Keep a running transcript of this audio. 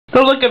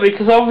Don't look at me,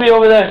 because I'll be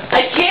over there.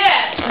 I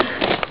can't!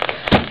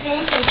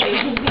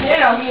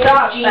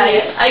 Stop,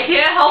 I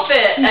can't help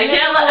it. I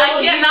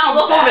can't not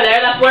look over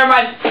there. That's where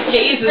my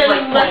gaze is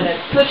like pointed.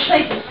 Switch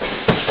places.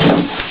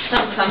 No,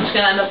 I'm just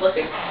gonna end up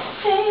looking. I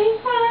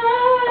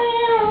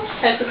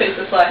have to face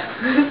this way.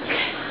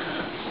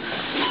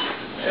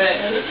 Alright,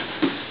 ready?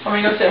 I'm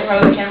gonna go sit in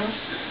front of the camera.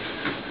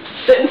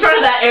 Sit in front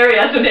of that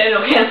area so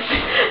Daniel can't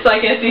see, so I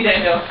can't see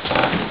Daniel.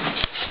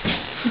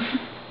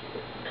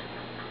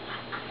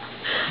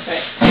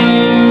 Alright.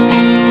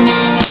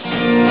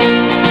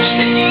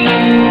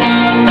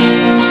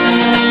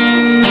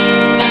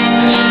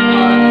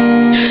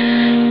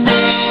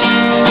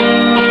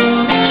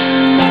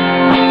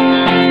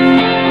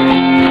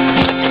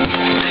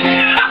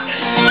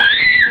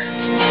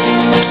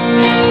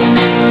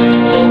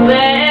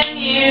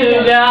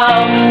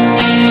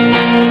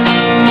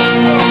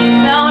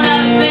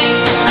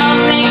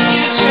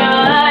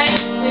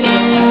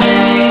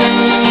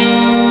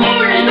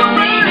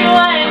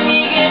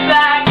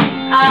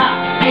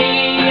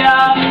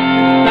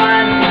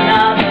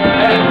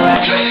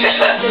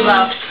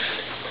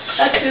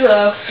 That's too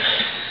low.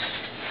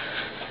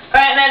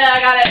 Alright, Amanda, I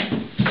got it.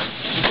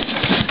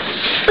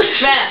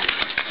 Man.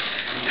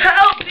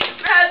 Help me,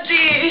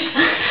 Mandy!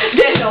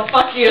 Daniel,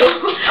 fuck you.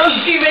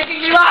 Keep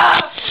making me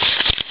laugh!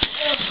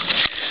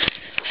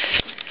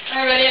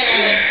 Alright, ready? I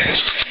got it.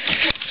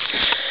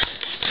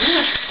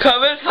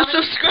 Comment and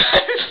subscribe.